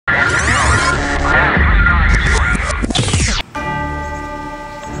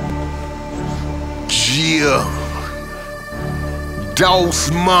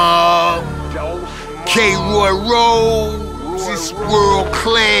Dossalini, K-Roy Rose, it's world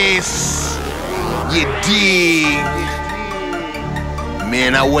class, you dig?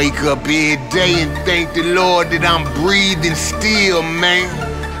 Man, I wake up every day and thank the Lord that I'm breathing still, man.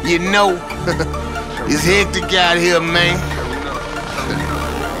 You know, it's hectic out here, man.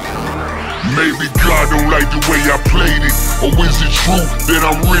 Maybe God don't like the way I played it, or is it true that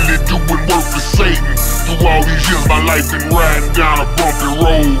I'm really doing work for Satan? Through all these years my life been riding down a bumpy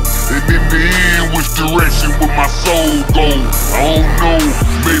road, and in the end which direction will my soul go? I don't know.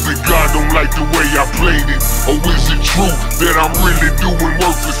 Maybe God don't like the way I played it, or is it true that I'm really doing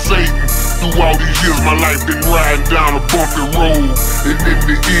work for Satan? Through all these years my life been riding down a bumpy road, and in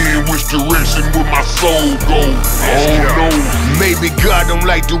the end which direction will my soul go? I don't know. Maybe God don't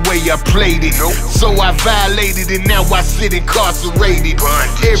like the way I played it, so I violated and now I sit incarcerated.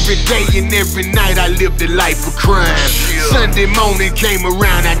 Every day and every night I lived a life of crime. Sunday morning came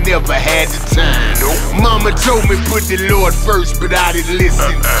around, I never had the time. Mama told me put the Lord first, but I didn't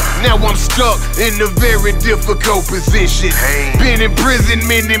listen. Now I'm stuck in a very difficult position. Been in prison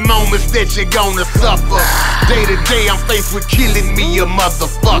many moments that you're gonna suffer. Day to day I'm faced with killing me a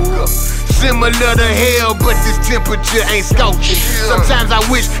motherfucker. Similar to hell, but this temperature ain't scorching. Sometimes I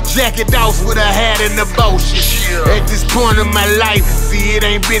wish Jackie Dawes would've had an abortion. At this point of my life, see, it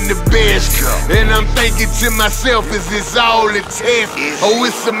ain't been the best, and I'm thinking to myself, is this all a test? Oh,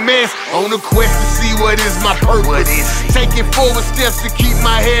 it's a mess, on a quest to see what is my purpose. Taking forward steps to keep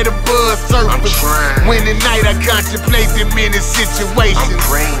my head above surface. When at night I contemplate the many situations.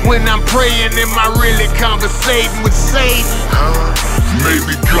 When I'm praying, am I really conversating with Satan?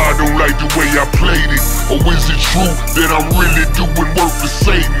 Maybe God don't like the way I played it, or is it true that I'm really doing work for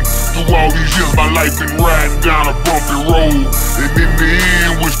Satan? Through all these years my life been riding down a bumpy road, and in the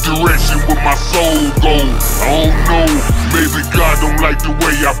end which direction will my soul go? I don't know. Maybe God don't like the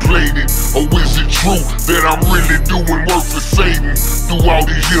way I played it, or is it true that I'm really doing work for Satan? Through all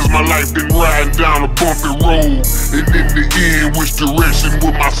these years my life been riding down a bumpy road, and in the end which direction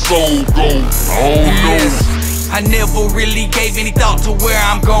will my soul go? I don't know. I never really gave any thought to where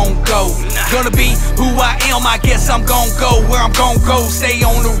I'm gon' go. Gonna be who I am, I guess I'm gon' go where I'm gon' go. Stay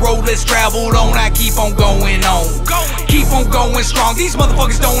on the road, let's travel on, I keep on going on. Keep on going strong, these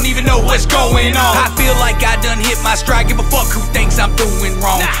motherfuckers don't even know what's going on. I feel like I done hit my stride, give a fuck who thinks I'm doing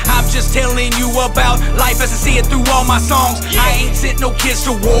wrong. I'm just telling you about life as I see it through all my songs. I ain't sent no kids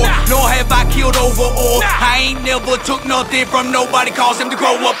to war, nor have I killed over or I ain't never took nothing from nobody, caused them to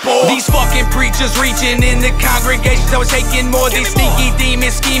grow up poor. These fucking preachers reaching in the congregations, I was taking more. These sneaky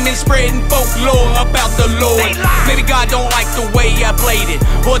demons scheming, spreading folklore about the Lord. Maybe God don't like the way I played it,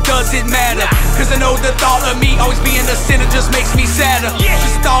 or does it matter? Cause I know the thought of me always being a sinner just makes me sadder.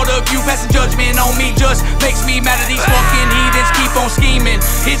 Just the thought of you passing judgment on me just makes me mad at these fucking heathens. Keep on scheming,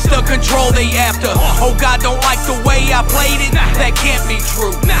 it's the control they after. Oh, God don't like the way I played it, that can't be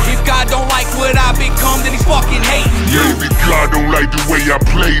true. If God don't like what I become, then he's fucking hating you. Maybe God don't like the way I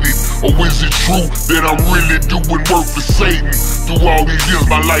played it, or is it true that I'm really doing work for Satan? Through all these years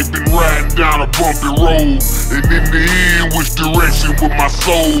my life been riding down a bumpy road, and in the end which direction will my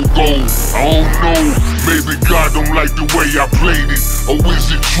soul go? I don't know. Maybe God don't like the way I played it, or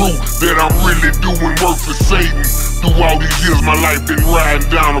is it true that I'm really doing work for Satan? Through all these years my life been riding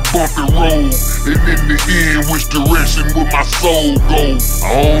down a bumpy road, and in the end which direction will my soul go?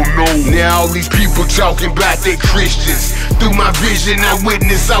 I don't know. Now all these people talking about they Christians. Through my vision I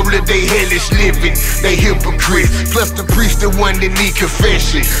witness all of they hellish living. They hypocrites, plus the priest the one that need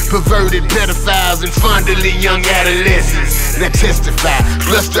confession. Perverted pedophiles and fondling young adolescents that testify.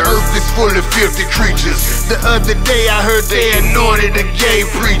 Plus the earth is full of filthy creatures. The other day I heard they anointed a gay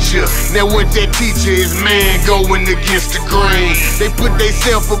preacher. Now what that teacher is man going against the grain. They put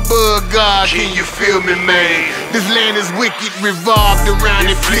theyself above God, can you feel me, man? This land is wicked, revolved around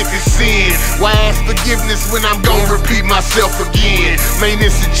inflicted sin. Why ask forgiveness when I'm gon' repeat myself again? Man,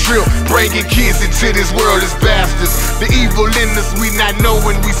 it's a trip, bringing kids into this world as bastards. The evil in us we not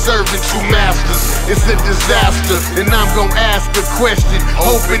knowing we serving true masters. It's a disaster, and I'm gon' ask a question,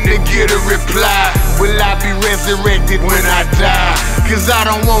 hoping to get a reply. Will I be resurrected when I die? Cause I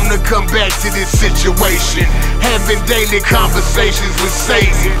don't wanna come back to this situation, having daily conversations with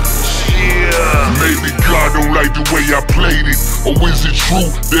Satan. Maybe God don't like the way I played it, or is it true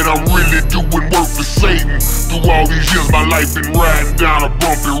that I'm really doing work for Satan? Through all these years my life been riding down a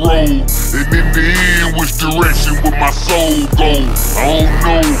bumpy road, and in the end which direction will my soul go? I don't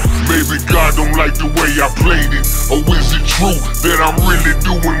know. Maybe God don't like the way I played it, or is it true that I'm really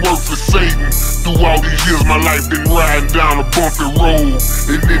doing work for Satan? Through all these years my life been riding down a bumpy road,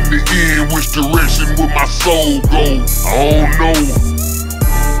 and in the end which direction will my soul go? I don't know.